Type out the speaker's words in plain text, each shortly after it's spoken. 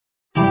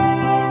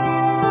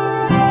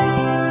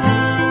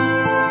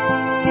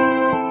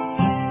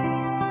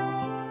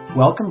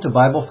Welcome to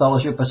Bible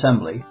Fellowship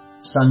Assembly,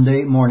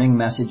 Sunday Morning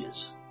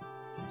Messages.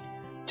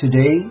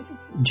 Today,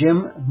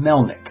 Jim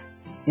Melnick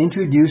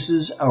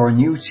introduces our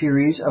new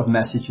series of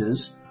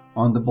messages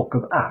on the book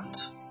of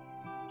Acts.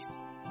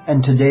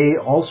 And today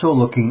also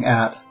looking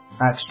at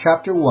Acts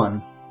chapter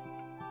 1,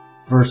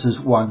 verses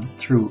 1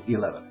 through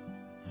 11.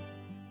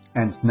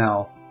 And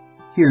now,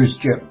 here's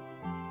Jim.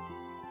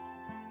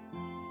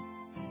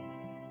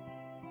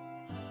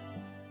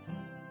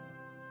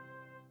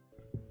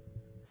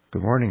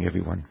 Good morning,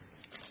 everyone.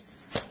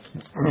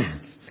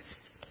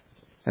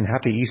 And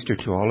happy Easter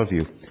to all of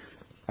you.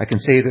 I can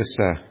say this,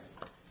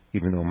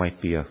 even though it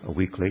might be a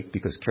week late,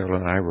 because Carol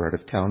and I were out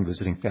of town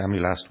visiting family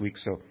last week,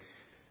 so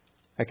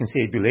I can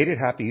say a belated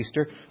happy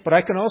Easter, but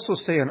I can also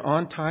say an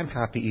on-time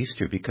happy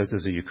Easter, because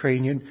as a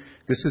Ukrainian,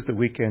 this is the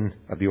weekend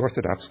of the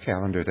Orthodox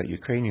calendar that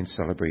Ukrainians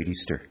celebrate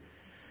Easter.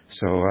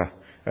 So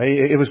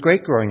it was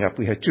great growing up.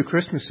 We had 2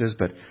 Christmases,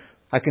 but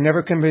I can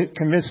never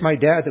convince my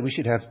dad that we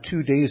should have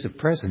 2 days of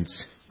presents.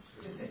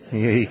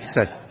 He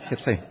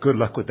kept saying, good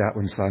luck with that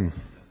one, son.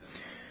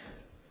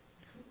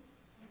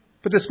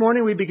 But this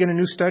morning we begin a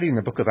new study in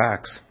the book of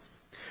Acts.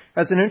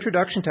 As an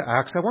introduction to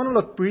Acts, I want to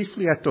look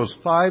briefly at those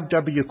 5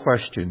 W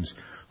questions.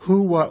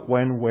 Who, what,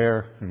 when,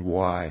 where, and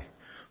why.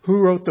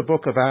 Who wrote the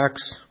book of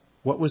Acts?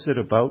 What was it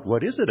about?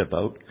 What is it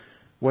about?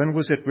 When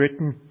was it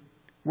written?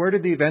 Where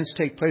did the events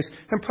take place?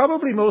 And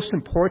probably most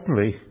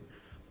importantly,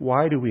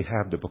 why do we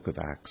have the book of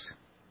Acts?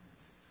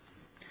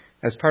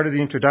 As part of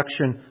the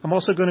introduction, I'm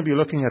also going to be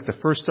looking at the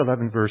first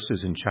 11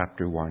 verses in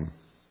chapter 1.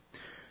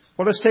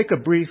 Well, let's take a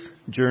brief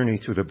journey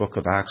through the book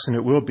of Acts, and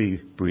it will be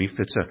brief.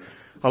 It's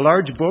a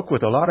large book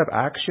with a lot of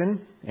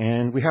action,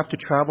 and we have to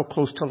travel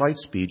close to light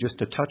speed just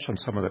to touch on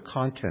some of the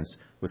contents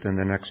within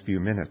the next few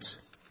minutes.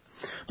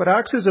 But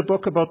Acts is a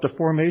book about the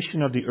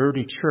formation of the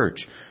early church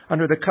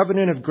under the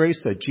covenant of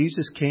grace that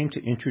Jesus came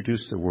to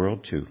introduce the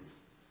world to.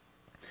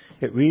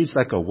 It reads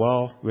like a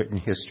well-written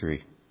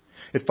history.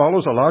 It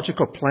follows a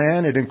logical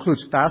plan, it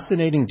includes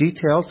fascinating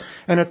details,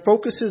 and it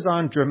focuses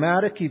on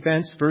dramatic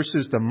events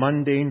versus the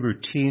mundane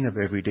routine of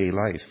everyday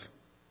life.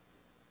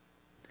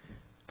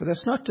 But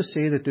that's not to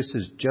say that this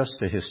is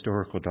just a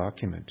historical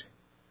document.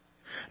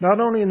 Not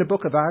only in the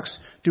book of Acts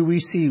do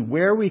we see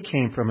where we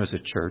came from as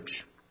a church,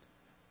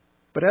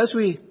 but as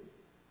we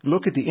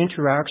look at the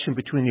interaction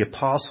between the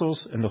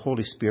apostles and the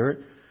Holy Spirit,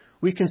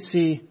 we can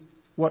see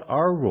what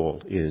our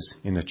role is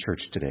in the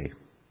church today.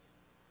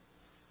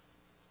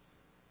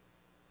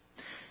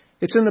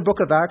 It's in the book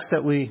of Acts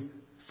that we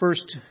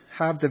first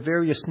have the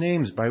various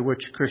names by which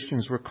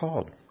Christians were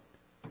called.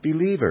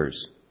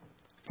 Believers,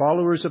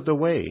 followers of the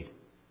way,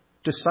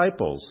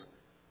 disciples,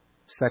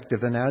 sect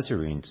of the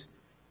Nazarenes,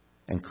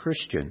 and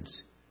Christians,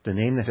 the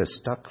name that has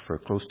stuck for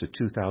close to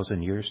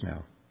 2,000 years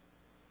now.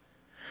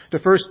 The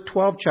first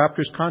 12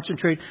 chapters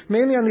concentrate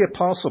mainly on the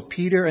Apostle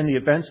Peter and the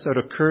events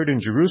that occurred in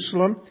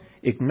Jerusalem,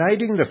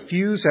 igniting the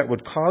fuse that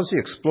would cause the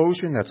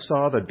explosion that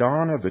saw the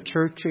dawn of the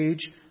church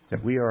age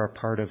that we are a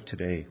part of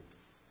today.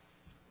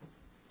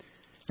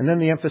 And then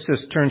the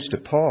emphasis turns to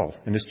Paul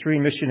and his 3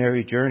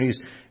 missionary journeys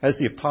as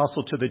the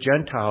apostle to the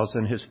Gentiles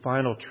and his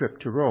final trip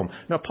to Rome.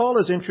 Now, Paul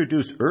is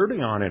introduced early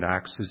on in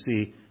Acts as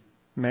the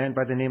man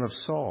by the name of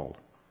Saul.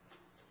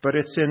 But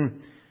it's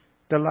in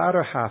the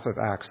latter half of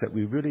Acts that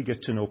we really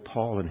get to know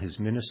Paul and his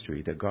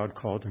ministry that God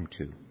called him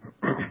to.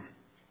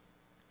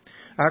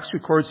 Acts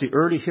records the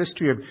early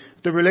history of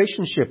the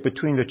relationship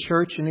between the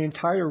church and the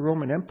entire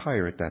Roman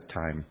Empire at that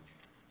time.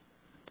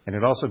 And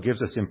it also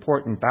gives us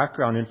important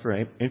background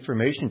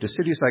information to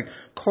cities like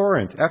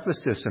Corinth,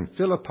 Ephesus, and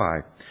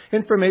Philippi.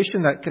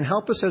 Information that can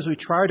help us as we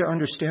try to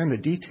understand the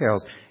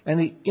details and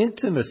the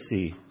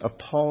intimacy of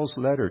Paul's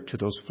letter to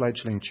those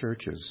fledgling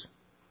churches.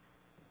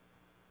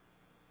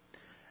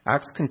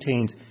 Acts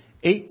contains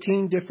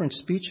 18 different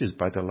speeches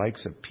by the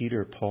likes of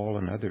Peter, Paul,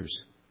 and others.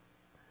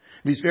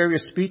 These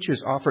various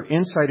speeches offer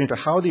insight into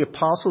how the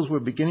apostles were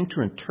beginning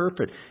to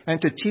interpret and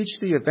to teach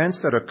the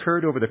events that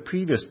occurred over the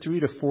previous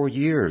 3 to 4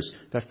 years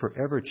that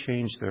forever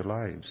changed their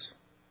lives.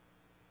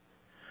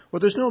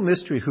 Well, there's no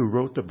mystery who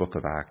wrote the book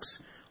of Acts.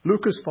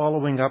 Luke is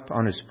following up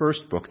on his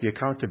first book, the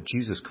account of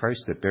Jesus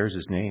Christ that bears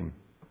his name.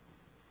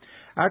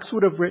 Acts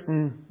would have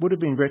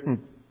been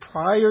written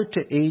prior to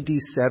AD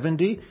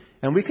 70,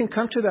 and we can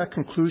come to that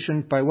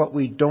conclusion by what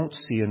we don't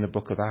see in the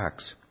book of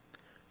Acts.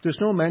 There's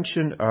no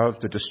mention of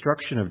the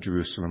destruction of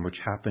Jerusalem,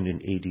 which happened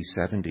in AD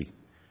 70.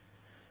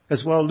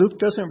 As well, Luke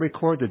doesn't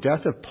record the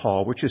death of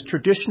Paul, which is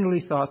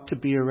traditionally thought to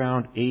be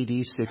around AD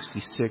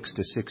 66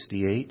 to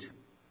 68.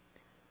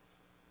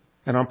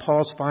 And on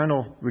Paul's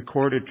final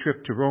recorded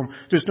trip to Rome,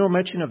 there's no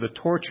mention of the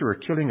torture or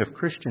killing of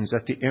Christians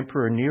that the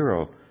Emperor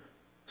Nero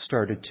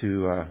started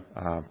to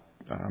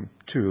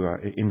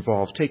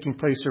involve, taking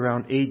place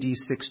around AD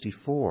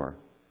 64.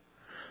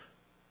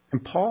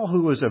 And Paul,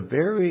 who was a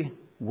very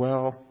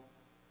well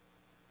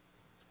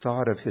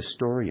thought of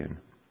historian,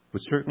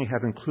 would certainly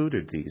have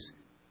included these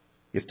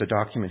if the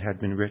document had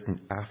been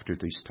written after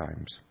these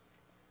times.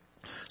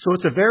 So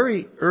it's a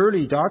very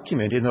early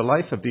document in the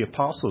life of the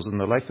apostles and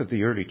the life of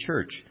the early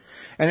church.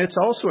 And it's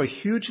also a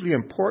hugely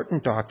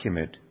important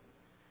document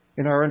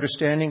in our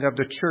understanding of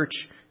the church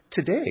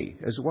today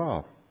as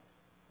well.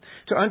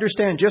 To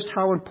understand just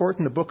how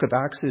important the book of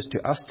Acts is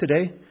to us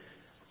today,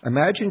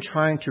 imagine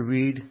trying to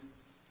read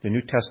the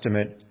New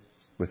Testament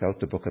without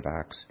the book of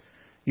Acts.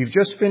 You've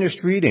just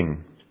finished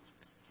reading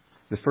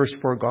the first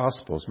four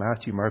Gospels,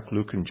 Matthew, Mark,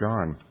 Luke, and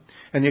John,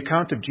 and the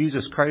account of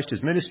Jesus Christ,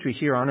 his ministry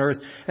here on earth.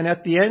 And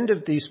at the end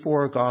of these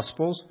four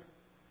Gospels,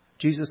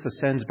 Jesus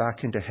ascends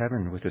back into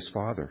heaven with his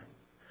Father.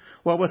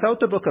 Well,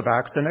 without the book of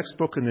Acts, the next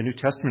book in the New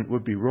Testament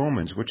would be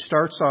Romans, which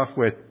starts off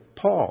with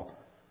Paul,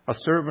 a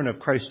servant of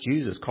Christ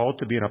Jesus, called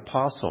to be an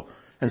apostle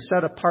and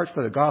set apart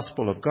for the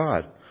gospel of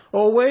God.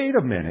 Oh, wait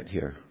a minute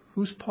here.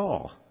 Who's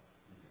Paul?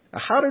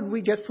 How did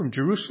we get from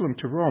Jerusalem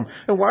to Rome?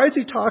 And why is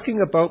he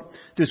talking about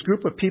this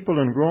group of people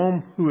in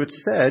Rome who it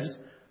says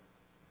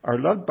are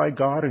loved by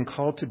God and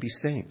called to be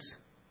saints?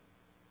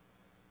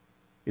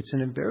 It's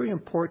a very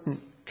important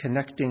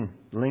connecting,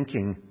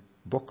 linking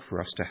book for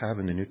us to have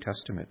in the New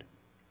Testament.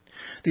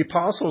 The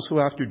apostles who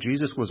after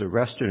Jesus was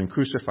arrested and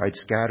crucified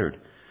scattered.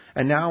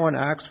 And now in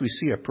Acts we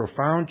see a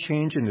profound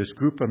change in this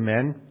group of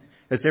men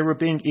as they were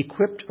being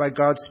equipped by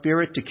God's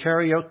Spirit to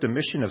carry out the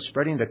mission of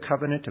spreading the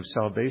covenant of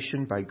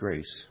salvation by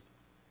grace.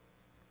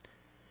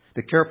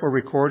 The careful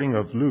recording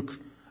of Luke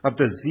of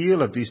the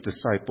zeal of these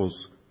disciples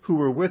who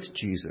were with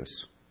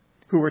Jesus,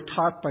 who were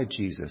taught by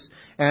Jesus,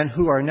 and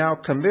who are now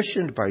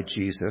commissioned by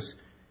Jesus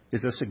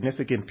is a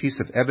significant piece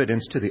of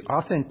evidence to the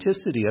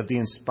authenticity of the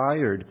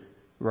inspired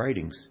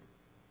writings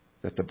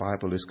that the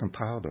Bible is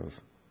compiled of.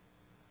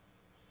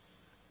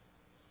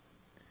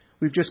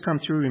 We've just come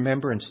through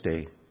Remembrance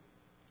Day,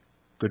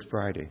 Good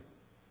Friday.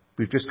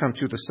 We've just come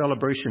through the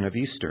celebration of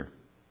Easter.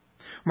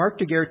 Mark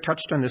Daguerre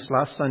touched on this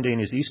last Sunday in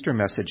his Easter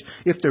message.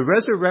 If the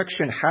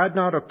resurrection had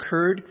not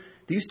occurred,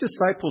 these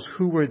disciples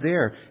who were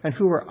there and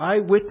who were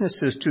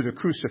eyewitnesses to the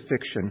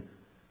crucifixion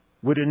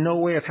would in no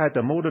way have had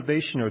the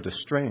motivation or the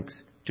strength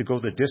to go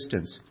the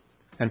distance.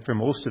 And for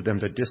most of them,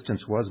 the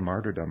distance was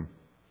martyrdom.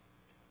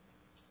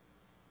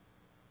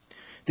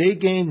 They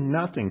gained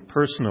nothing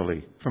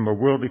personally from a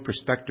worldly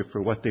perspective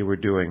for what they were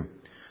doing.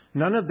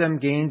 None of them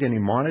gained any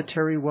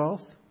monetary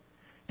wealth.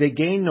 They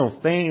gained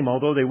no fame,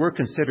 although they were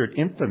considered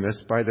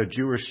infamous by the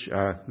Jewish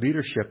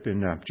leadership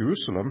in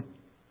Jerusalem.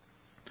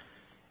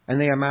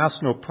 And they amassed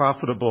no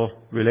profitable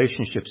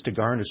relationships to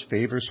garnish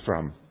favors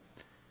from.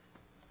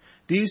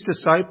 These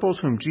disciples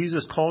whom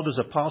Jesus called his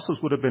apostles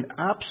would have been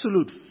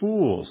absolute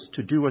fools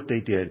to do what they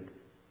did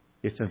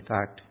if, in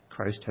fact,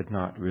 Christ had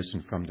not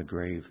risen from the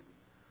grave.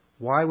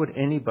 Why would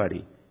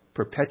anybody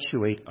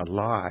perpetuate a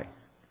lie?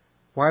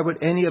 Why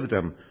would any of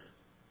them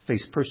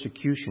face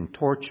persecution,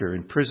 torture,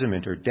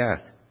 imprisonment, or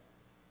death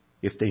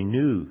if they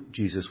knew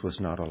Jesus was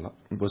not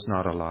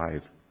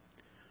alive?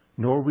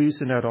 No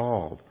reason at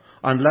all,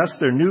 unless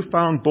their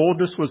newfound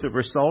boldness was a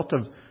result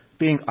of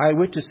being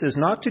eyewitnesses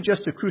not to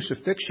just the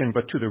crucifixion,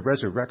 but to the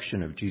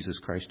resurrection of Jesus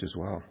Christ as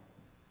well.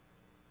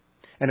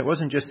 And it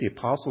wasn't just the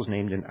apostles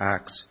named in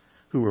Acts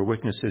who were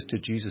witnesses to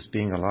Jesus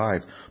being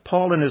alive.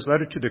 Paul, in his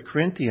letter to the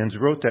Corinthians,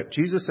 wrote that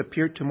Jesus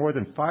appeared to more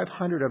than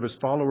 500 of his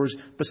followers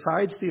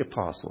besides the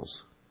apostles,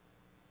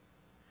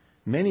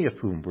 many of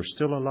whom were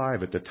still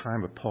alive at the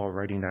time of Paul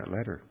writing that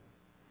letter.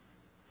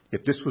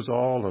 If this was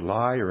all a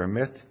lie or a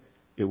myth,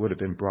 it would have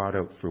been brought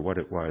out for what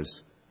it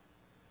was.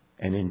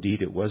 And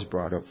indeed, it was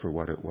brought out for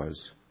what it was,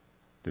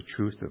 the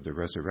truth of the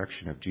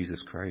resurrection of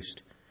Jesus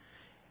Christ.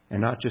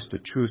 And not just the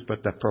truth,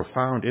 but the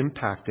profound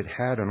impact it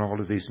had on all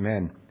of these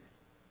men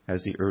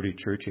as the early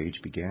church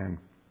age began.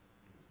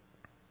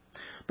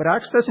 But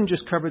Acts doesn't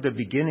just cover the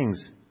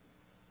beginnings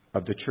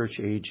of the church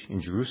age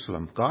in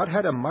Jerusalem. God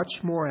had a much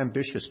more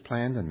ambitious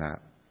plan than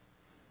that.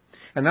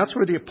 And that's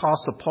where the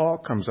Apostle Paul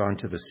comes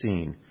onto the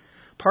scene.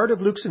 Part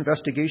of Luke's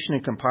investigation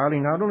in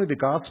compiling not only the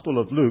Gospel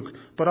of Luke,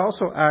 but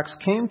also Acts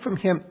came from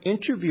him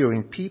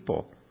interviewing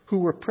people who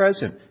were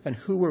present and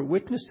who were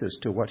witnesses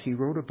to what he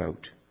wrote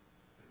about.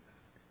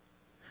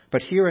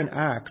 But here in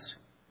Acts,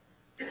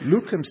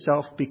 Luke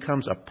himself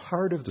becomes a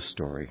part of the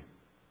story.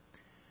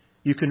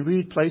 You can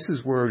read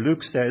places where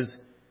Luke says,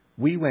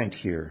 "We went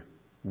here,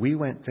 we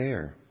went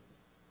there."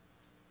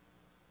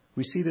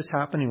 We see this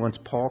happening once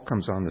Paul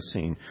comes on the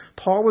scene.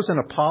 Paul was an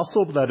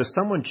apostle that is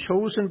someone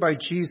chosen by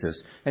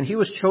Jesus, and he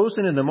was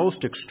chosen in the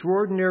most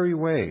extraordinary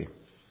way.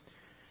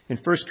 In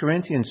 1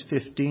 Corinthians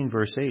 15,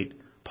 verse 8,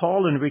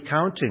 Paul, in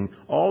recounting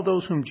all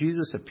those whom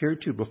Jesus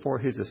appeared to before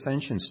his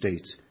ascension,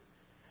 states,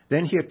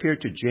 "Then he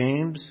appeared to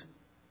James,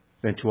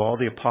 then to all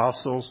the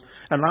apostles,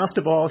 and last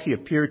of all he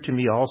appeared to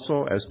me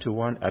also as to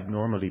one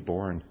abnormally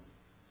born.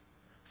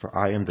 For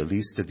I am the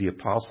least of the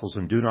apostles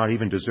and do not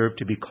even deserve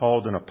to be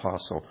called an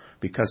apostle,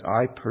 because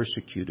I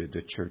persecuted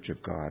the church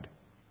of God."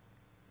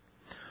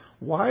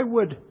 Why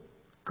would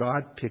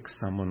God pick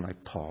someone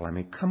like Paul? I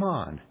mean, come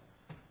on.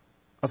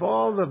 Of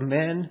all the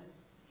men,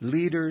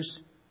 leaders,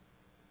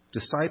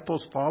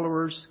 disciples,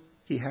 followers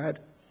he had,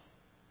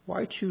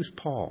 why choose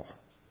Paul?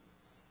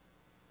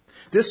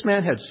 This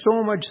man had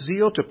so much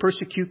zeal to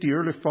persecute the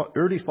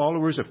early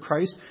followers of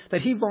Christ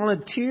that he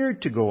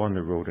volunteered to go on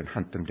the road and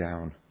hunt them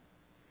down.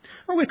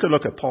 Or we could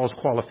look at Paul's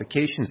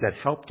qualifications that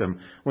helped him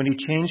when he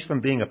changed from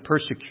being a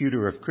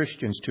persecutor of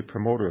Christians to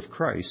promoter of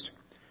Christ.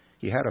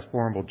 He had a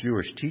formal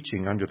Jewish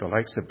teaching under the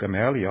likes of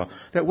Gamaliel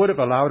that would have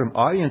allowed him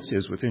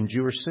audiences within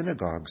Jewish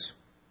synagogues.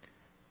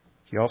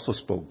 He also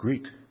spoke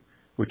Greek,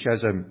 which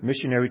as a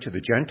missionary to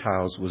the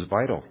Gentiles was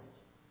vital.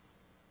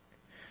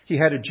 He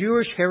had a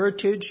Jewish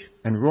heritage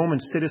and Roman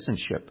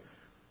citizenship,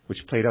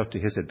 which played out to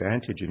his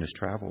advantage in his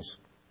travels.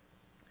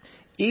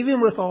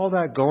 Even with all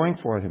that going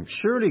for him,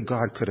 surely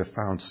God could have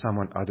found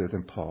someone other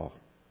than Paul.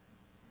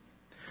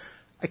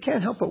 I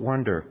can't help but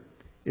wonder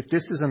if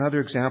this is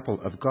another example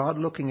of God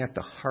looking at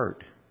the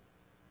heart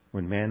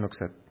when man looks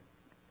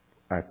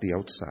at the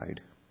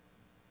outside.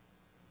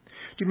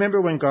 Do you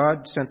remember when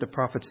God sent the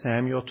prophet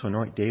Samuel to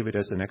anoint David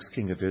as the next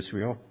king of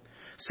Israel?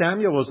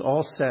 Samuel was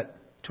all set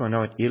to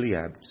anoint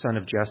Eliab, son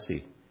of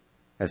Jesse,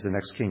 as the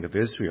next king of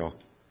Israel.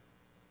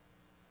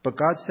 But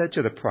God said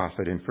to the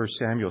prophet in 1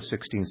 Samuel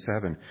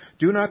 16:7,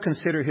 "Do not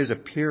consider his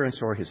appearance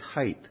or his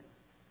height,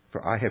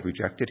 for I have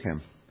rejected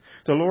him.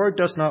 The Lord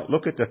does not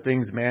look at the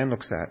things man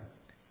looks at.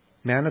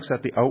 Man looks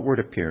at the outward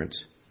appearance,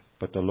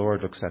 but the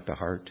Lord looks at the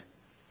heart."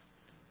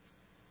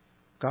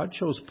 God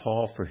chose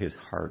Paul for his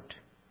heart.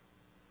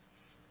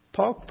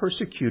 Paul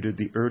persecuted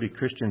the early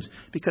Christians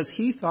because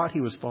he thought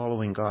he was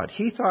following God.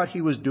 He thought he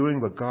was doing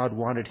what God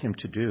wanted him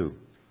to do.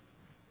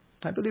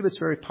 I believe it's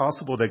very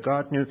possible that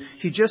God knew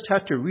he just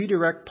had to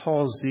redirect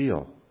Paul's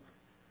zeal.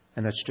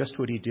 And that's just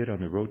what he did on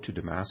the road to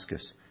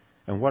Damascus.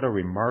 And what a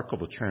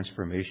remarkable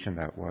transformation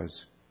that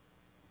was.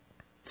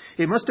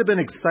 It must have been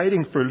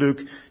exciting for Luke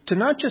to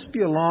not just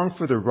be along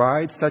for the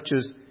ride, such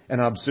as an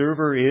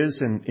observer is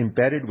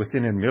embedded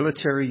within a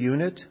military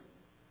unit.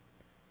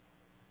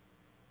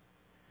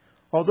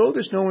 Although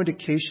there's no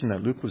indication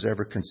that Luke was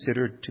ever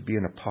considered to be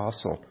an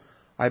apostle,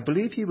 I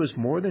believe he was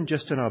more than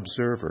just an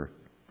observer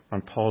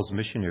on Paul's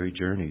missionary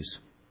journeys.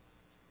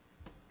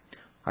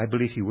 I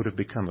believe he would have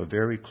become a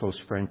very close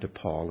friend to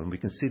Paul, and we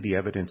can see the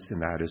evidence in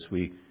that as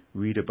we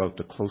read about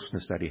the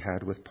closeness that he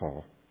had with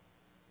Paul.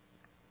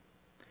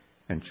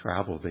 And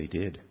travel they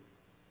did.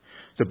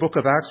 The book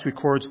of Acts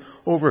records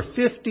over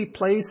 50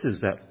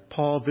 places that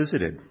Paul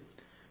visited.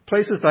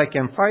 Places like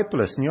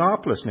Amphipolis,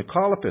 Neapolis,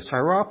 Nicopolis,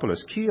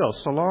 Hierapolis,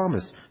 Chios,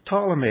 Salamis,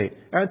 Ptolemy,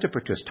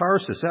 Antipatris,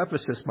 Tarsus,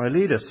 Ephesus,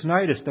 Miletus,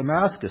 Cnidus,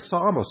 Damascus,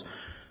 Samos,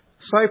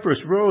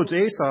 Cyprus, Rhodes,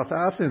 Asoph,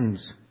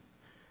 Athens,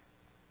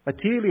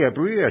 Attalia,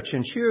 Berea,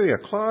 Cenchreae,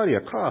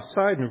 Claudia, Kos,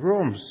 Sidon,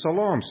 Rome,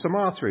 Salome,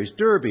 Samothrace,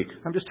 Derbe.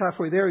 I'm just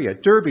halfway there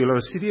yet. Derbe,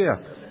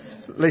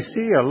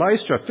 Lycia,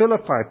 Lystra,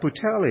 Philippi,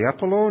 Puteoli,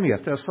 Apollonia,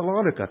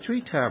 Thessalonica,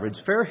 Three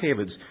Taverns, Fair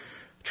Havens,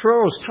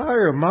 Troas,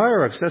 Tyre,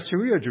 Myra,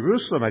 Caesarea,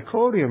 Jerusalem,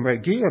 Iconium,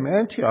 Rhegium,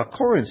 Antioch,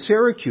 Corinth,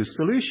 Syracuse,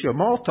 Cilicia,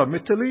 Malta,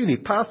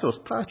 Mytilene, Paphos,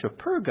 Patra,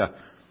 Perga.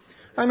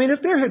 I mean,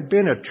 if there had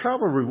been a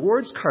travel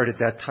rewards card at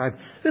that time,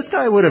 this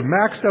guy would have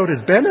maxed out his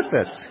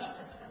benefits.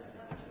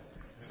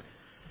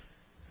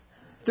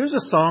 There's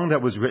a song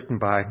that was written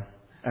by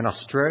an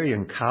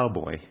Australian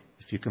cowboy,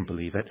 if you can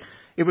believe it.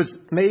 It was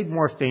made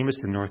more famous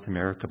in North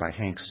America by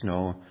Hank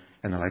Snow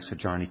and the likes of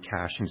Johnny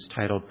Cash, and it's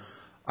titled,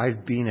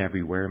 "I've Been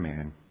Everywhere,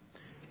 Man."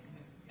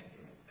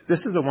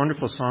 This is a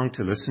wonderful song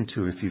to listen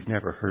to if you've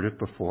never heard it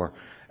before.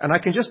 And I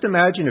can just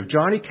imagine if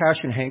Johnny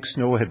Cash and Hank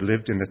Snow had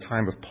lived in the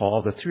time of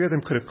Paul, the three of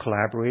them could have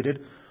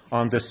collaborated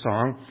on this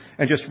song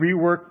and just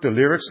reworked the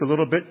lyrics a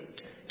little bit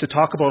to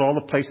talk about all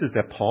the places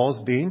that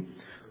Paul's been.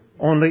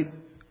 Only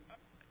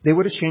they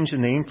would have changed the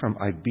name from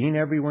 "I've Been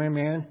Everywhere,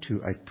 Man"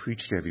 to "I've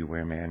Preached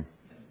Everywhere, Man."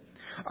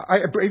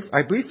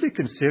 I briefly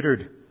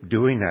considered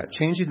doing that,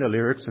 changing the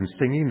lyrics and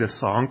singing the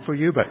song for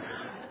you, but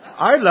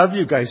I love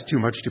you guys too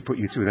much to put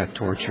you through that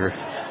torture.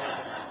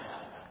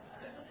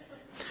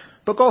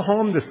 But go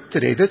home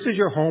today. This is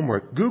your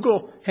homework.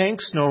 Google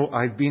Hank Snow,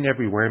 "I've Been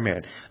Everywhere,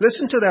 Man."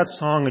 Listen to that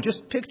song and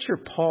just picture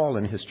Paul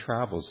and his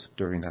travels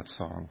during that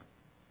song.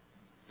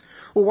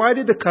 Well, why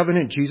did the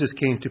covenant Jesus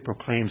came to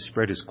proclaim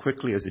spread as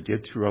quickly as it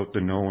did throughout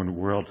the known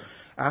world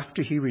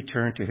after he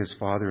returned to his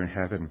Father in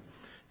heaven?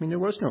 I mean, there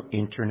was no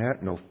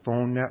internet, no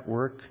phone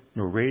network,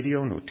 no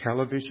radio, no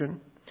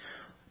television.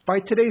 By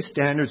today's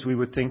standards, we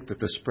would think that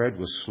the spread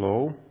was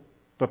slow,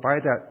 but by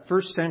that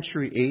first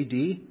century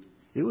AD,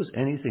 it was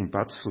anything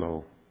but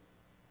slow.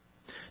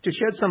 To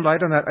shed some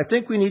light on that, I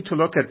think we need to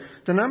look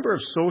at the number of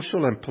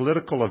social and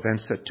political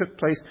events that took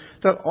place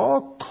that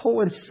all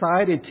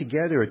coincided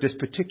together at this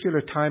particular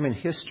time in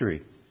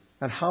history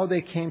and how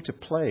they came to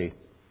play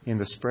in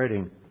the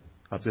spreading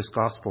of this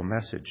gospel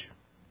message.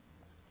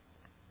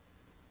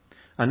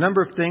 A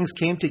number of things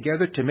came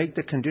together to make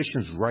the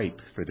conditions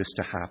ripe for this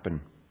to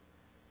happen.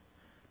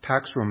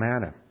 Pax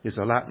Romana is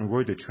a Latin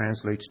word that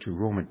translates to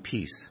Roman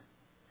peace.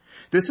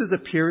 This is a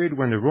period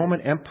when the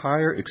Roman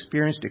Empire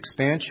experienced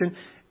expansion,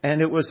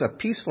 and it was a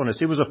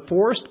peacefulness. It was a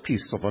forced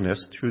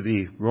peacefulness through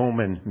the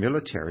Roman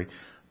military,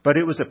 but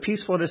it was a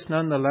peacefulness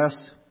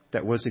nonetheless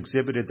that was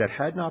exhibited that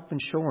had not been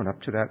shown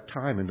up to that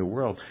time in the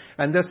world.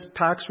 And this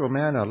Pax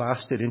Romana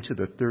lasted into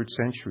the 3rd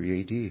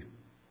century AD.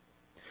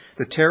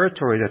 The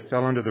territory that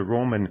fell under the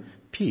Roman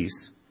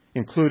peace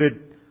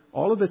included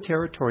all of the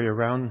territory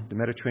around the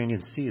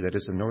Mediterranean Sea, that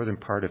is the northern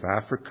part of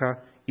Africa,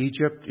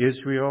 Egypt,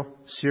 Israel,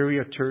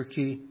 Syria,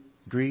 Turkey,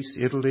 Greece,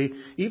 Italy,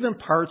 even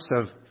parts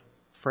of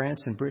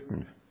France and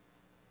Britain.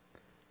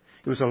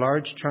 It was a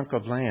large chunk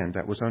of land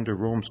that was under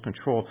Rome's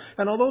control.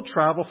 And although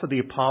travel for the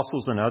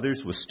apostles and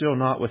others was still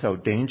not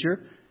without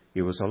danger,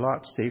 it was a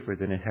lot safer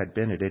than it had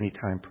been at any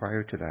time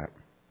prior to that.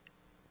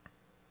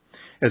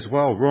 As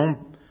well,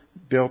 Rome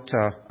built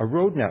a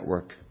road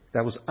network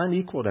that was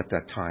unequaled at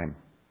that time,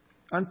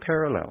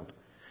 unparalleled.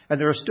 And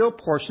there are still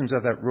portions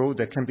of that road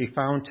that can be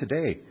found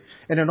today.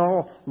 And in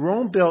all,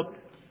 Rome built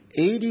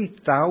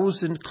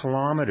 80,000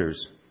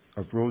 kilometers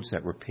of roads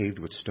that were paved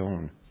with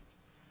stone.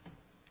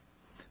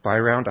 By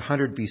around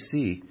 100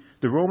 BC,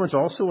 the Romans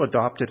also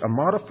adopted a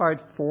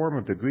modified form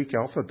of the Greek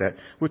alphabet,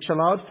 which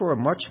allowed for a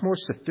much more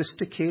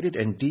sophisticated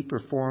and deeper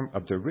form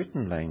of the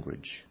written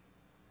language.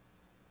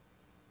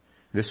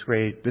 This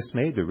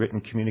made the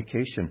written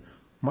communication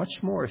much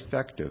more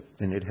effective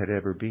than it had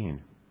ever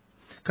been.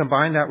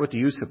 Combine that with the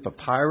use of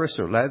papyrus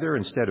or leather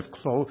instead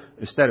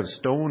of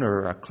stone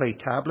or clay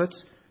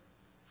tablets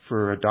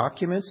for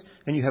documents,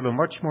 and you have a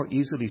much more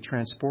easily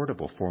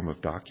transportable form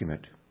of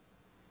document.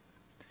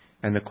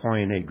 And the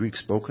Koine Greek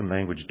spoken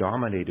language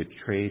dominated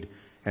trade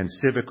and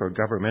civic or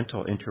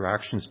governmental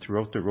interactions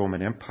throughout the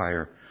Roman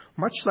Empire,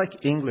 much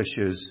like English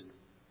is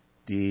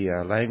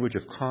the language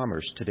of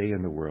commerce today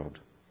in the world.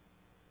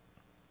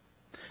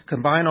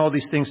 Combine all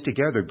these things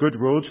together: good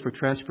roads for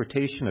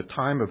transportation, a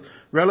time of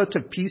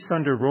relative peace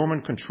under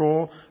Roman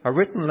control, a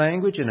written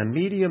language and a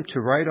medium to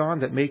write on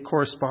that made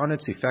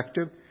correspondence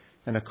effective,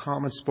 and a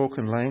common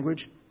spoken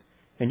language,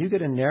 and you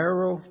get a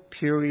narrow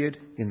period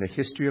in the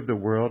history of the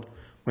world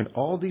when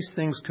all these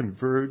things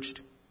converged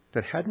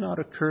that had not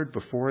occurred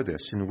before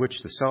this, in which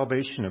the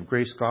salvation of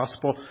grace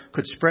gospel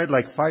could spread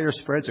like fire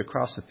spreads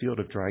across a field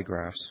of dry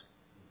grass.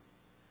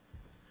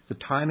 The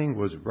timing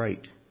was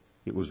right.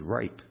 It was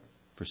ripe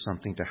for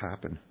something to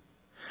happen.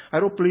 I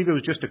don't believe it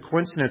was just a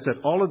coincidence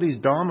that all of these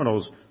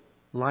dominoes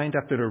lined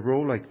up in a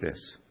row like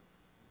this.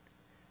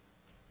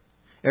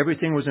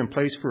 Everything was in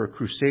place for a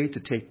crusade to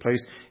take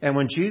place, and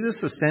when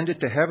Jesus ascended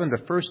to heaven,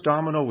 the first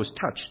domino was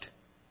touched,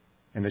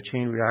 and the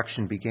chain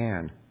reaction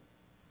began.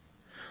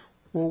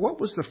 Well, what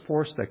was the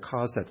force that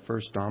caused that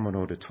first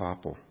domino to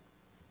topple?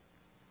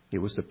 It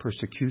was the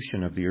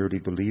persecution of the early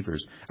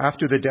believers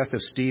after the death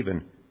of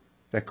Stephen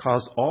that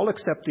caused all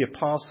except the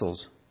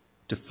apostles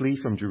to flee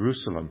from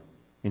Jerusalem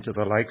into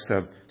the likes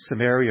of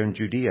Samaria and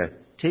Judea,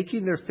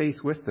 taking their faith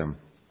with them.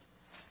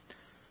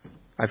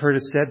 I've heard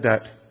it said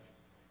that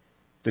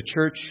the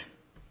church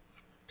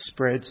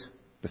spreads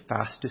the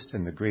fastest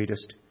and the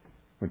greatest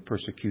when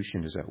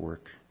persecution is at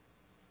work.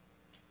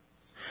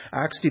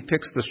 Acts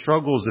depicts the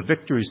struggles, the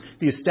victories,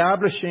 the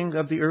establishing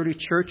of the early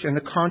church, and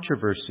the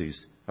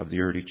controversies of the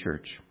early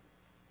church.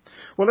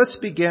 Well, let's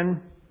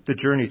begin the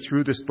journey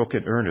through this book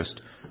in earnest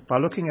by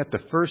looking at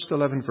the first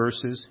 11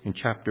 verses in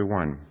chapter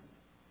 1.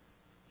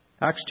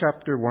 Acts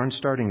chapter 1,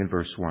 starting in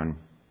verse 1.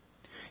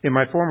 In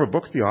my former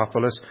book,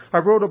 Theophilus, I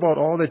wrote about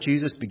all that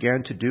Jesus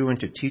began to do and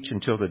to teach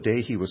until the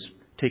day he was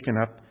taken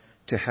up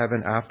to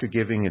heaven after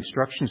giving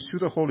instructions through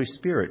the Holy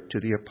Spirit to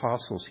the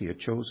apostles he had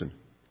chosen.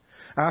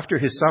 After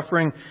his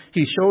suffering,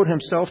 he showed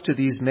himself to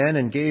these men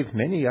and gave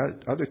many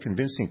other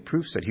convincing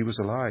proofs that he was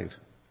alive.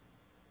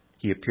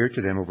 He appeared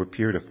to them over a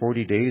period of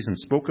 40 days and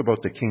spoke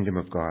about the kingdom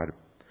of God.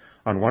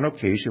 On one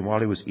occasion, while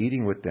he was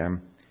eating with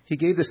them, he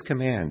gave this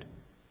command: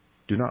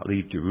 "Do not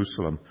leave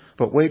Jerusalem,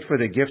 but wait for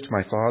the gift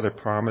my Father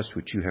promised,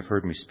 which you have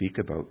heard me speak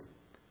about.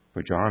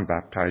 For John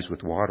baptized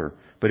with water,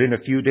 but in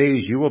a few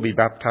days you will be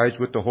baptized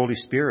with the Holy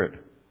Spirit."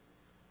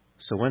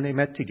 So when they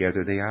met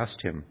together, they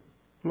asked him,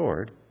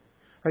 "Lord,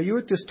 are you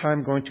at this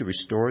time going to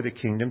restore the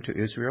kingdom to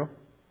Israel?"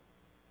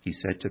 He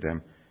said to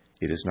them,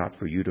 "It is not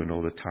for you to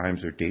know the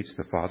times or dates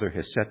the Father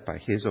has set by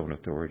his own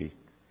authority.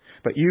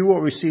 But you will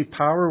receive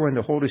power when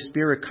the Holy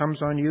Spirit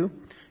comes on you.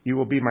 You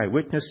will be my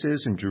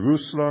witnesses in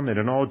Jerusalem and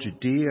in all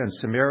Judea and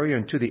Samaria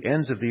and to the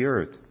ends of the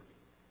earth."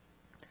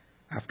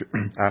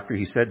 After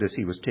he said this,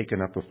 he was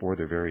taken up before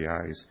their very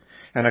eyes,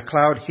 and a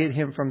cloud hid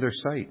him from their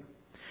sight.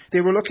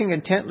 They were looking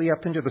intently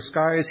up into the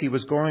sky as he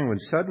was going, when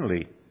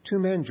suddenly 2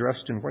 men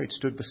dressed in white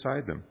stood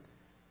beside them.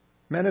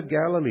 "Men of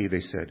Galilee," they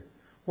said,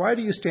 "why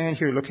do you stand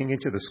here looking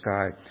into the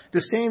sky?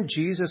 The same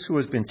Jesus who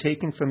has been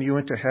taken from you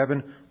into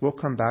heaven will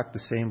come back the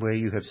same way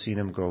you have seen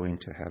him go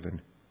into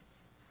heaven."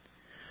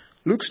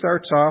 Luke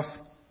starts off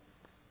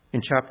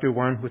in chapter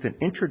 1 with an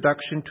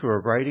introduction to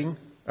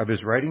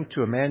his writing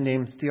to a man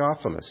named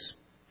Theophilus.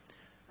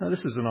 Now,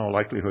 this is in all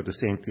likelihood the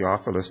same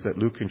Theophilus that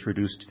Luke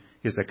introduced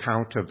his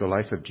account of the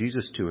life of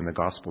Jesus to in the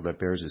gospel that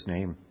bears his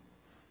name.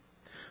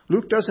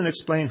 Luke doesn't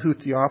explain who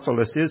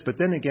Theophilus is, but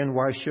then again,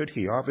 why should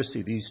he?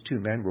 Obviously, these 2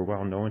 men were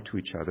well known to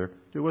each other.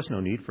 There was no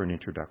need for an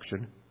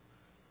introduction.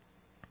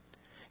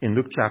 In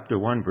Luke chapter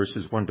 1,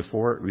 verses 1 to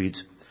 4, it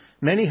reads,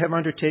 "Many have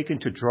undertaken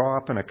to draw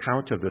up an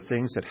account of the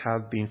things that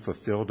have been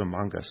fulfilled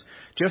among us,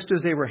 just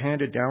as they were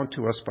handed down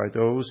to us by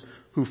those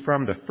who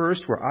from the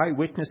first were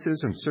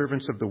eyewitnesses and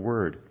servants of the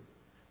word.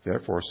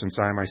 Therefore, since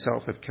I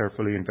myself have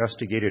carefully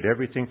investigated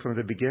everything from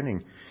the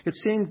beginning, it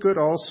seemed good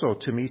also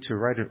to me to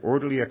write an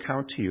orderly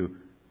account to you,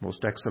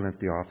 most excellent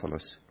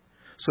Theophilus,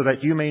 so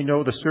that you may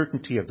know the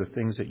certainty of the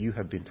things that you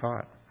have been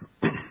taught.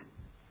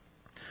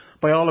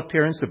 By all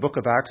appearance, the book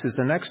of Acts is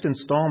the next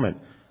installment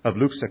of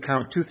Luke's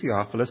account to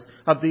Theophilus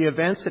of the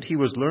events that he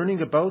was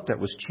learning about that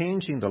was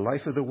changing the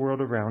life of the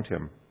world around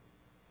him.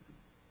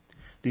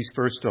 These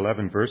first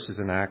 11 verses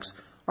in Acts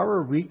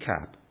are a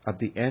recap of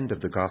the end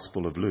of the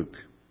Gospel of Luke.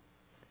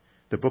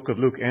 The book of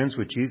Luke ends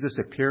with Jesus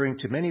appearing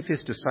to many of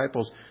his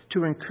disciples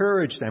to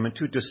encourage them and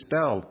to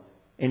dispel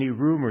any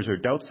rumors or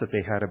doubts that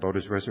they had about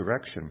his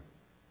resurrection.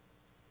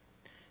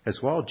 As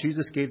well,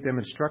 Jesus gave them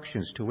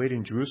instructions to wait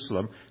in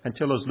Jerusalem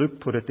until, as Luke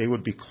put it, they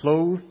would be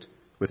clothed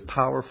with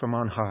power from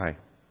on high.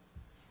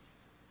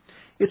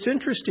 It's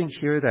interesting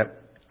here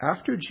that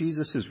after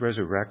Jesus'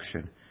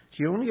 resurrection,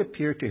 he only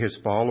appeared to his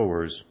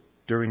followers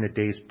during the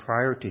days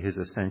prior to his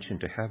ascension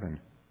to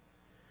heaven.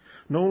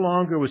 No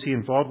longer was he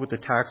involved with the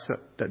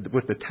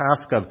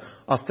task of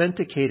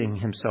authenticating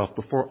himself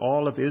before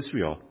all of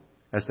Israel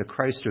as the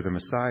Christ or the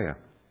Messiah.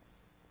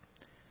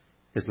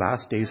 His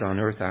last days on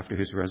earth after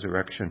his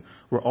resurrection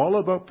were all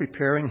about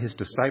preparing his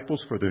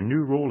disciples for their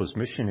new role as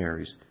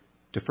missionaries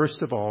to,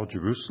 first of all,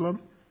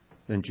 Jerusalem,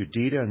 then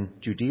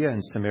Judea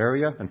and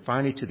Samaria, and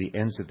finally to the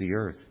ends of the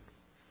earth.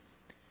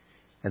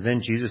 And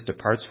then Jesus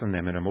departs from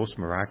them in a most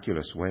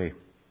miraculous way.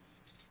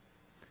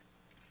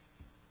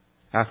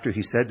 After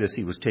he said this,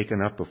 he was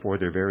taken up before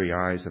their very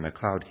eyes, and a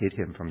cloud hid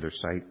him from their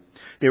sight.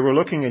 They were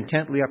looking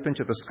intently up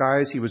into the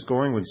sky as he was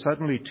going, when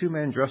suddenly 2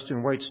 men dressed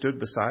in white stood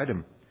beside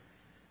him.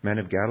 Men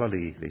of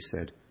Galilee, they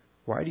said,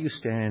 why do you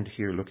stand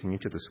here looking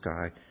into the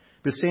sky?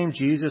 The same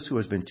Jesus who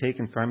has been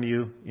taken from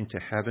you into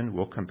heaven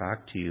will come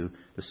back to you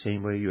the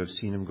same way you have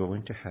seen him go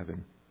into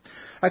heaven.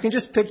 I can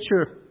just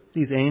picture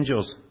these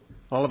angels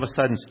all of a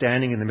sudden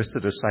standing in the midst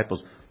of the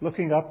disciples,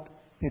 looking up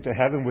into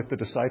heaven with the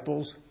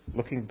disciples,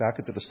 looking back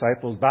at the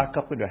disciples, back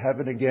up into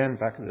heaven again,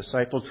 back at the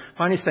disciples,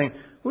 finally saying,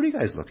 what are you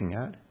guys looking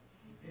at?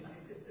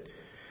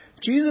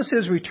 Jesus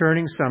is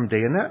returning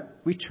someday, and that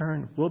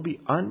return will be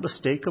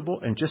unmistakable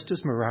and just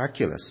as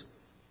miraculous.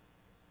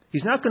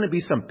 He's not going to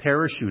be some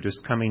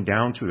parachutist coming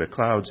down through the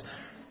clouds.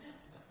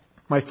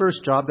 My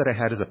first job that I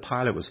had as a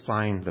pilot was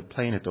flying the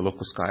plane at the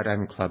local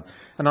skydiving club.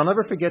 And I'll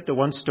never forget the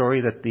one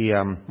story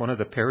that one of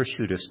the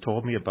parachutists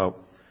told me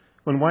about.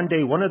 When one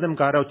day one of them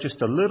got out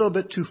just a little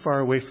bit too far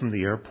away from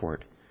the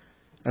airport.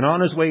 And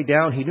on his way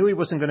down, he knew he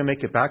wasn't going to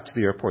make it back to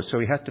the airport, so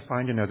he had to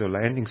find another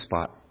landing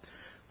spot.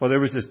 Well, there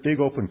was this big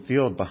open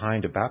field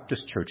behind a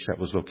Baptist church that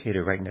was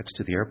located right next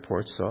to the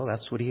airport, so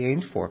that's what he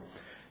aimed for.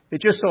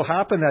 It just so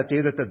happened that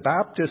day that the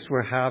Baptists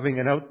were having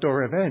an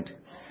outdoor event.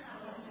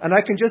 And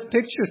I can just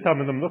picture some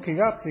of them looking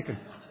up thinking,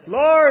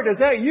 Lord, is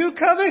that you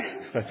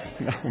coming? But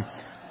no,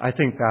 I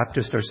think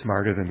Baptists are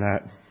smarter than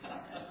that.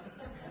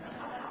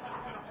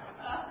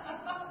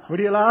 What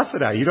are you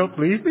laughing at? You don't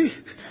believe me?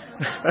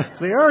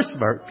 They are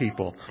smart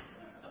people.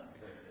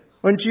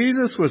 When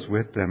Jesus was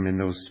with them in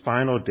those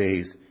final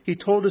days, he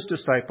told his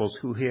disciples,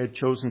 who he had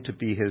chosen to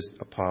be his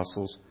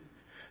apostles,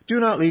 do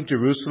not leave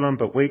Jerusalem,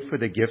 but wait for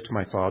the gift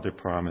my Father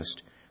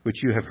promised,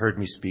 which you have heard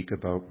me speak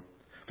about.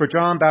 For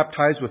John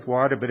baptized with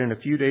water, but in a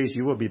few days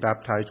you will be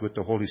baptized with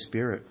the Holy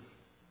Spirit.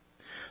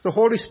 The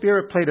Holy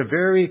Spirit played a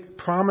very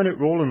prominent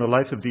role in the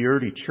life of the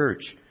early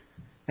church,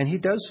 and he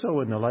does so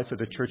in the life of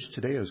the church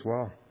today as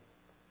well.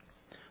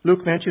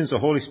 Luke mentions the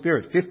Holy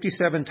Spirit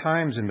 57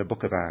 times in the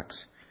book of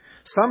Acts.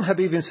 Some have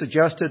even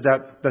suggested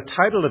that the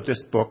title of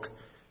this book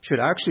should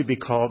actually be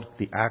called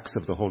The Acts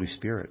of the Holy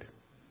Spirit.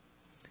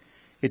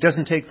 It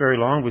doesn't take very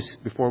long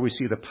before we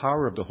see the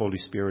power of the Holy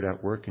Spirit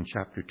at work in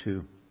chapter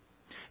 2.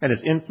 And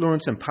his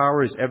influence and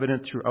power is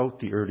evident throughout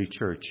the early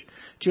church.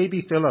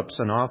 J.B. Phillips,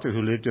 an author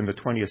who lived in the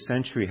 20th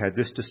century, had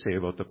this to say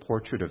about the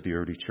portrait of the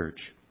early church.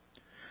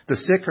 The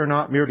sick are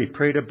not merely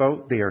prayed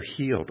about, they are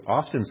healed,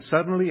 often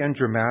suddenly and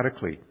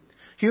dramatically.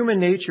 Human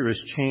nature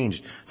is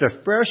changed.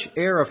 The fresh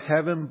air of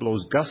heaven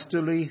blows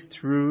gustily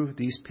through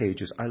these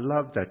pages. I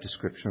love that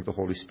description of the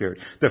Holy Spirit.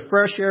 The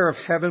fresh air of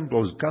heaven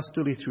blows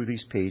gustily through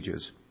these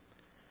pages.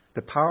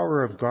 The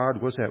power of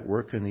God was at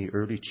work in the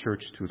early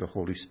church through the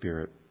Holy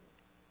Spirit.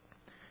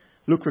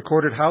 Luke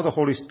recorded how the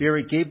Holy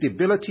Spirit gave the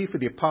ability for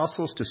the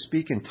apostles to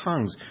speak in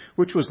tongues,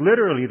 which was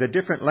literally the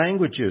different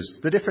languages,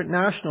 the different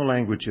national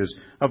languages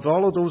of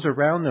all of those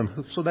around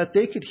them, so that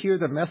they could hear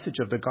the message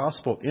of the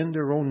gospel in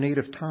their own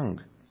native tongue.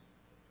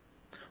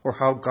 Or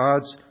how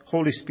God's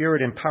Holy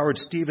Spirit empowered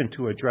Stephen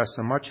to address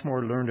a much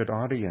more learned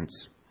audience.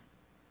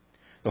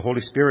 The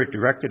Holy Spirit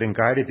directed and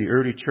guided the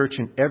early church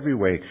in every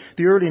way.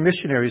 The early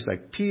missionaries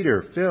like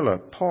Peter,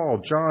 Philip,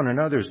 Paul, John, and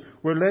others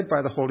were led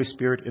by the Holy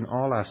Spirit in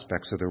all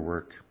aspects of their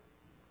work.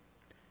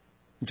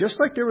 Just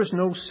like there was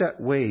no set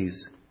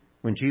ways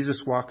when Jesus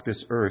walked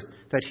this earth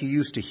that he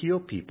used to heal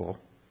people,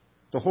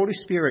 the Holy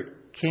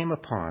Spirit came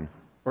upon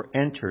or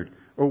entered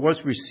or was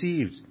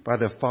received by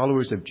the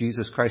followers of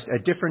Jesus Christ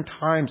at different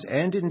times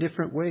and in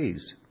different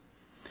ways.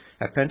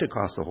 At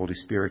Pentecost, the Holy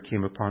Spirit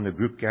came upon the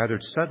group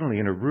gathered suddenly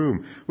in a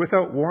room,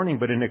 without warning,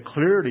 but in a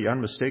clearly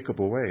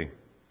unmistakable way.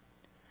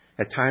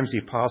 At times, the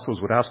apostles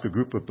would ask a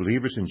group of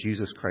believers in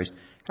Jesus Christ,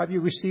 "Have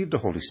you received the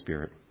Holy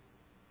Spirit?"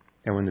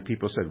 And when the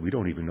people said, "We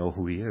don't even know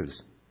who he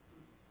is,"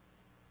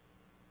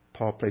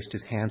 Paul placed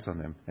his hands on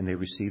them, and they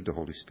received the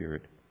Holy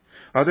Spirit.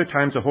 Other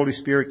times, the Holy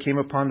Spirit came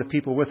upon the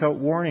people without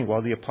warning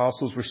while the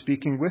apostles were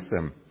speaking with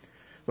them.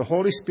 The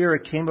Holy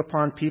Spirit came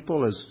upon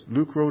people, as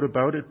Luke wrote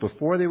about it,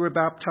 before they were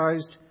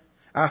baptized,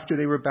 after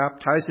they were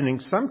baptized, and in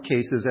some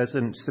cases, as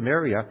in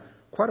Samaria,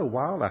 quite a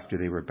while after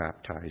they were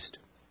baptized.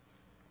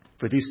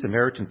 For these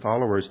Samaritan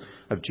followers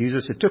of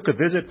Jesus, it took a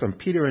visit from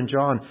Peter and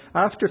John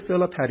after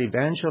Philip had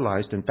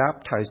evangelized and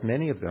baptized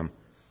many of them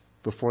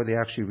before they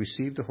actually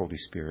received the Holy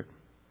Spirit.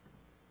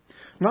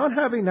 Not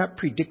having that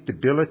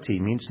predictability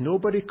means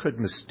nobody could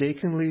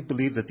mistakenly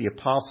believe that the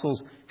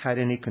apostles had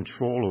any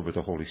control over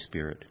the Holy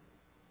Spirit.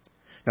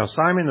 Now,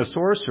 Simon the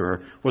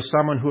sorcerer was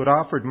someone who had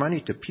offered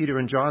money to Peter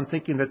and John,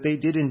 thinking that they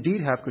did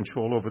indeed have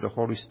control over the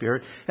Holy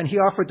Spirit, and he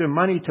offered them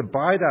money to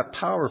buy that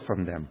power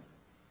from them.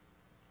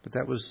 But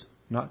that was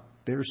not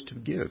theirs to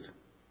give.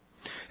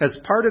 As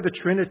part of the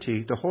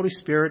Trinity, the Holy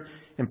Spirit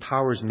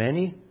empowers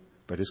many,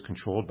 but is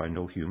controlled by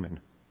no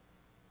human.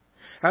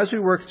 As we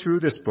work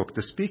through this book,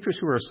 the speakers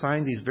who are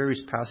assigned these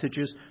various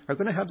passages are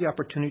going to have the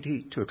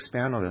opportunity to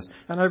expand on this,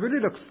 and I really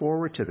look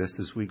forward to this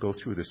as we go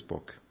through this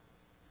book.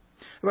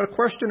 But a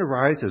question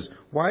arises,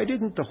 why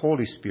didn't the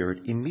Holy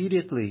Spirit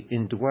immediately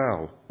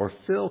indwell or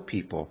fill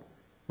people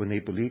when they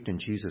believed in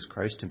Jesus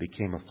Christ and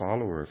became a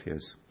follower of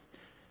his?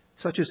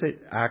 Such as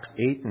Acts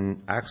 8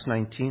 and Acts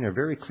 19 are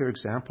very clear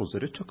examples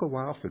that it took a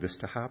while for this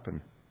to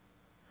happen.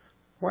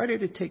 Why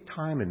did it take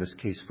time in this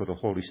case for the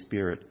Holy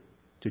Spirit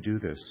to do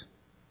this?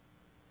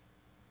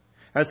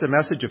 As the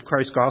message of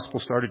Christ's gospel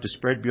started to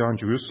spread beyond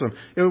Jerusalem,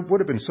 it would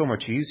have been so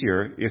much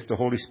easier if the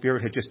Holy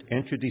Spirit had just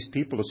entered these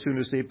people as soon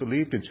as they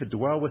believed and to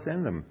dwell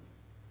within them.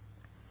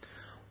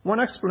 One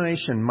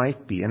explanation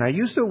might be, and I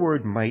use the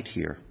word might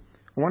here,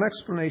 one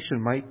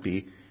explanation might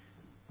be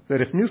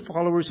that if new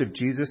followers of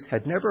Jesus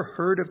had never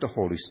heard of the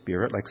Holy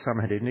Spirit, like some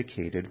had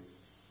indicated,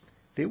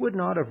 they would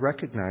not have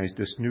recognized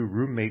this new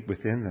roommate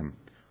within them,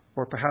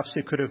 or perhaps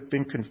they could have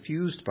been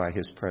confused by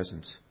his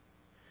presence.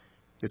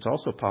 It's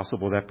also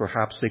possible that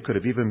perhaps they could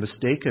have even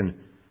mistaken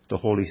the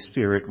Holy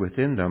Spirit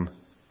within them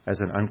as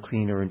an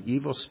unclean or an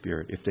evil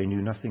spirit if they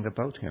knew nothing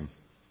about him.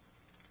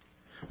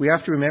 We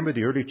have to remember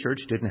the early church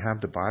didn't have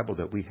the Bible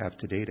that we have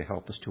today to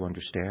help us to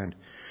understand.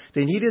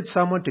 They needed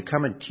someone to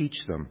come and teach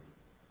them.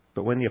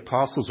 But when the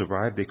apostles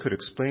arrived, they could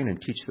explain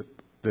and teach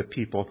the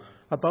people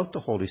about the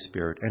Holy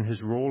Spirit and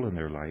his role in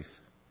their life.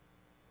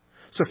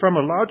 So from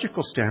a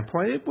logical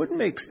standpoint, it wouldn't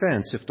make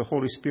sense if the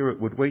Holy Spirit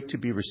would wait to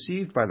be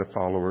received by the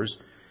followers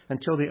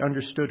until they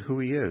understood who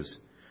he is.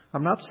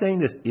 I'm not saying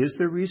this is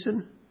the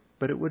reason,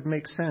 but it would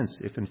make sense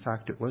if in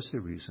fact it was the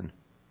reason.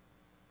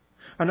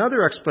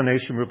 Another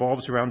explanation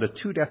revolves around the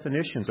two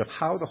definitions of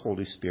how the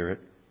Holy Spirit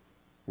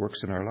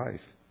works in our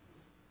life.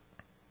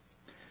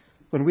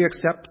 When we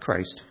accept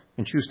Christ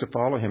and choose to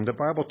follow him, the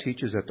Bible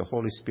teaches that the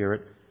Holy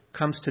Spirit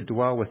comes to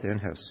dwell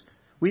within us.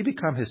 We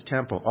become his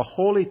temple, a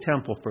holy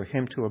temple for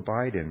him to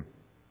abide in.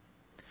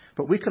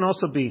 But we can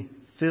also be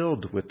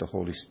filled with the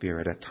Holy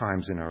Spirit at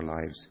times in our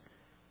lives.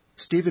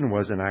 Stephen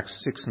was in Acts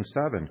 6 and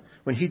 7,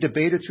 when he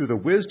debated through the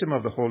wisdom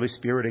of the Holy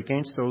Spirit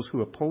against those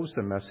who opposed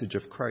the message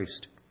of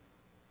Christ.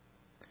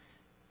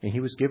 And he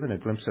was given a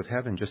glimpse of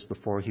heaven just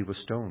before he was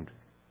stoned.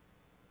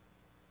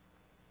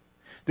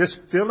 This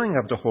filling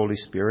of the Holy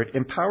Spirit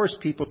empowers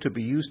people to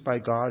be used by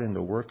God in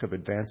the work of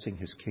advancing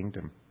his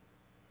kingdom.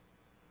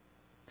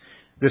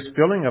 This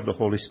filling of the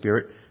Holy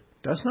Spirit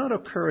does not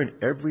occur in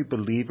every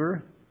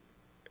believer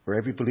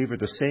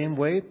the same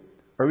way,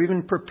 or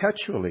even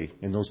perpetually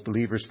in those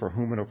believers for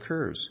whom it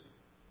occurs.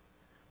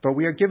 But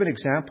we are given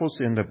examples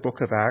in the book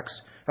of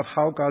Acts of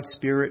how God's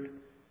Spirit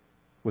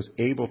was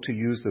able to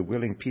use the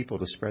willing people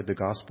to spread the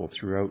gospel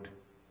throughout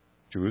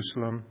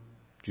Jerusalem,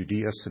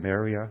 Judea,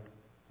 Samaria,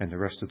 and the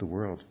rest of the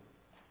world.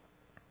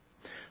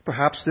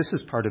 Perhaps this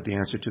is part of the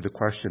answer to the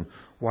question,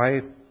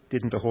 why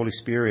didn't the Holy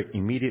Spirit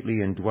immediately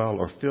indwell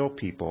or fill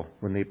people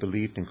when they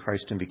believed in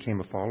Christ and became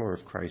a follower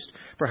of Christ?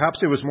 Perhaps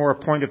it was more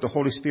a point of the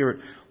Holy Spirit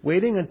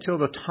waiting until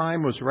the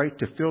time was right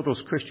to fill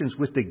those Christians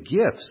with the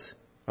gifts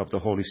of the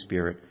Holy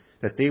Spirit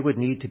that they would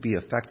need to be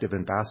effective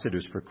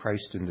ambassadors for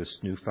Christ in this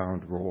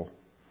newfound role.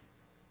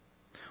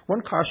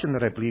 One caution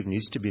that I believe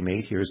needs to be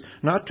made here is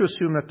not to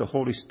assume that the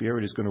Holy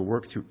Spirit is going to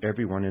work through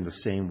everyone in the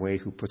same way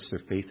who puts their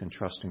faith and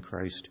trust in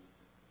Christ.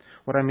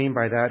 What I mean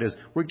by that is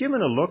we're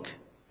given a look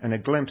and a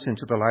glimpse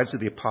into the lives of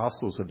the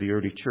apostles of the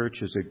early church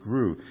as it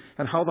grew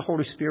and how the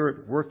Holy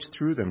Spirit worked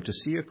through them to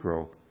see it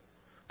grow.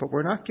 But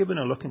we're not given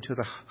a look into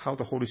how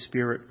the Holy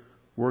Spirit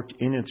worked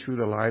in and through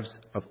the lives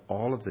of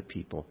all of the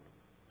people.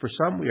 For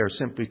some, we are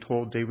simply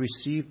told they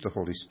received the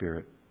Holy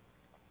Spirit.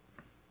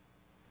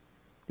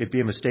 It'd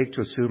be a mistake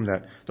to assume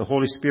that the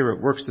Holy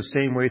Spirit works the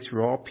same way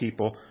through all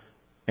people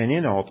and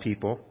in all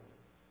people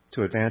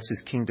to advance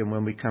his kingdom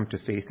when we come to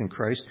faith in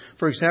Christ.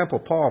 For example,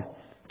 Paul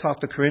taught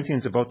the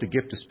Corinthians about the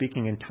gift of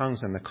speaking in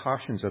tongues and the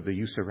cautions of the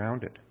use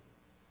around it.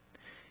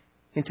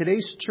 In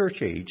today's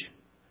church age,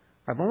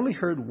 I've only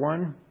heard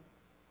one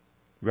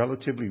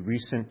relatively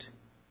recent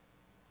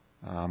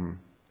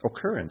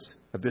occurrence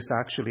of this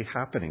actually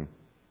happening.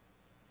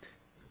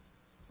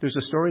 There's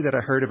a story that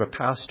I heard of a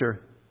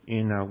pastor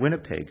in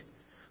Winnipeg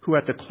who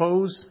at the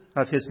close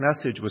of his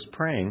message was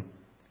praying,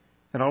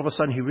 and all of a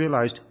sudden he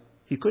realized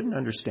he couldn't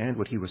understand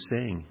what he was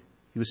saying.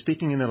 He was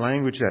speaking in a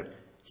language that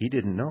he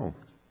didn't know.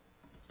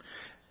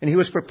 And he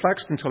was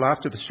perplexed until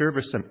after the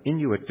service, some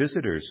Inuit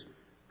visitors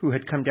who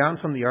had come down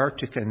from the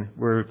Arctic and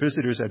were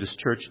visitors at his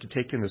church to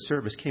take in the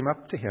service came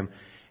up to him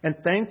and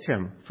thanked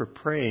him for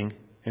praying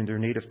in their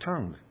native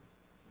tongue.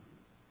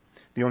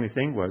 The only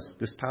thing was,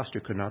 this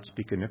pastor could not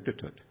speak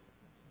Inuktitut.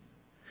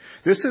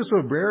 This is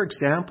a rare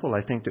example,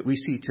 I think, that we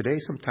see today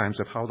sometimes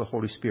of how the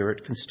Holy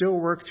Spirit can still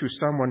work through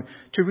someone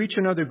to reach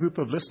another group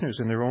of listeners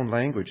in their own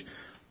language.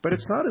 But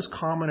it's not as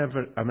common of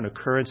an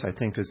occurrence, I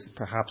think, as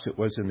perhaps it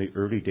was in the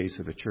early days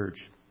of the church.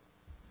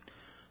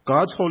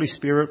 God's Holy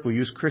Spirit will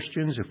use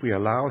Christians if we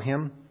allow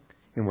Him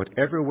in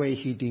whatever way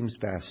He deems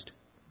best.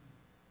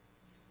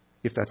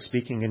 If that's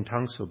speaking in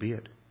tongues, so be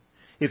it.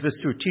 If it's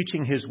through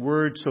teaching His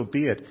Word, so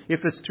be it.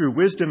 If it's through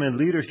wisdom and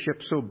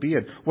leadership, so be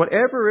it.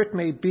 Whatever it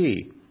may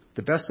be,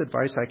 the best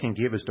advice I can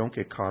give is don't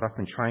get caught up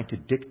in trying to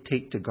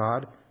dictate to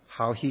God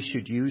how He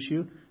should use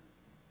you,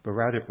 but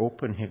rather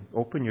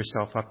open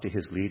yourself up to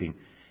His leading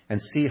and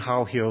see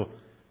how He'll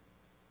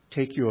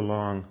take you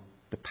along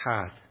the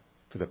path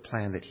for the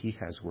plan that He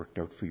has worked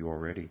out for you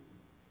already.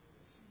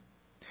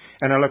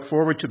 And I look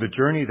forward to the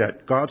journey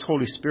that God's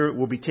Holy Spirit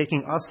will be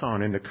taking us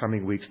on in the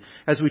coming weeks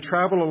as we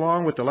travel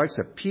along with the likes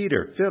of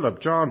Peter, Philip,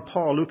 John,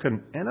 Paul, Luke,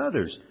 and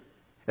others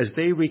as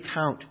they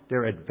recount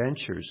their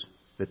adventures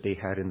that they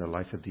had in the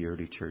life of the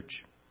early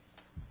church.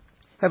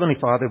 Heavenly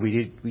Father,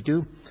 we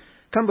do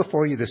come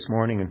before you this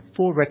morning in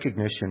full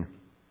recognition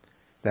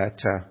that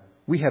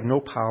we have no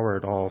power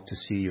at all to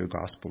see your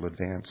gospel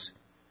advance.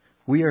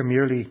 We are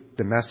merely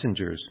the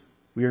messengers.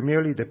 We are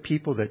merely the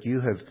people that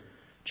you have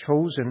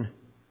chosen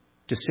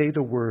to say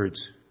the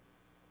words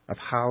of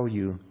how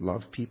you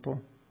love people,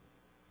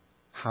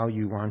 how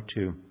you want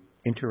to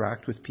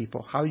interact with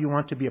people, how you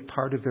want to be a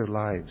part of their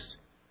lives,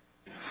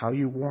 how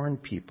you warn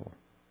people.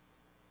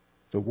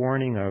 The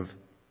warning of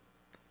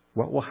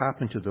what will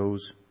happen to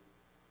those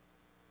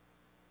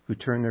who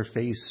turn their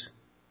face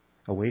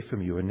away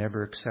from you and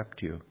never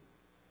accept you.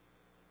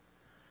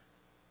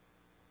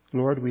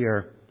 Lord, we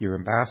are your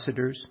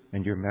ambassadors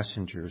and your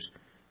messengers.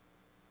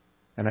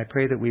 And I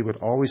pray that we would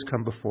always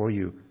come before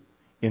you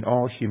in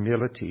all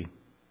humility,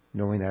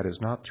 knowing that it is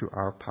not through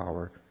our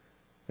power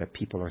that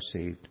people are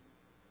saved,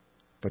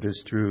 but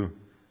is through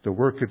the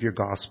work of your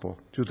gospel,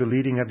 through the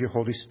leading of your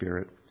Holy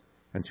Spirit,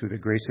 and through the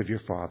grace of your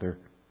Father,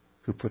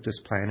 who put this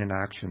plan in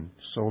action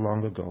so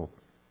long ago,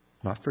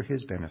 not for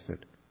his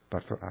benefit,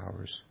 but for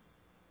ours.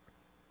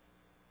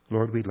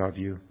 Lord, we love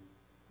you.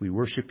 We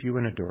worship you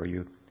and adore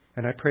you.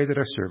 And I pray that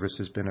our service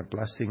has been a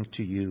blessing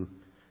to you,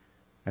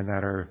 and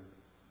that our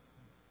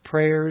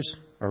prayers,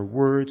 our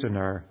words, and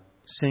our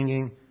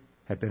singing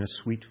have been a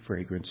sweet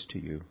fragrance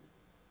to you.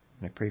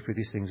 And I pray for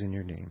these things in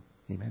your name.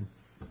 Amen.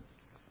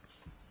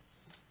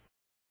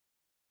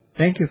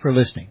 Thank you for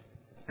listening.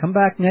 Come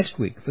back next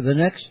week for the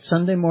next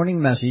Sunday morning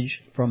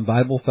message from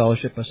Bible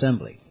Fellowship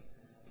Assembly.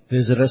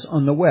 Visit us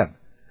on the web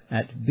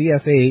at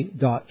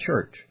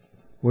bfa.church,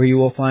 where you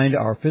will find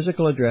our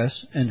physical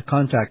address and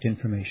contact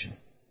information.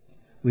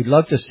 We'd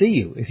love to see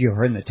you if you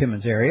are in the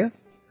Timmins area,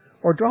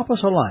 or drop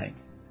us a line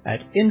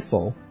at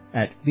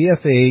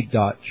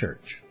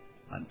info@bfa.church.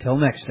 Until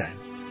next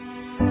time.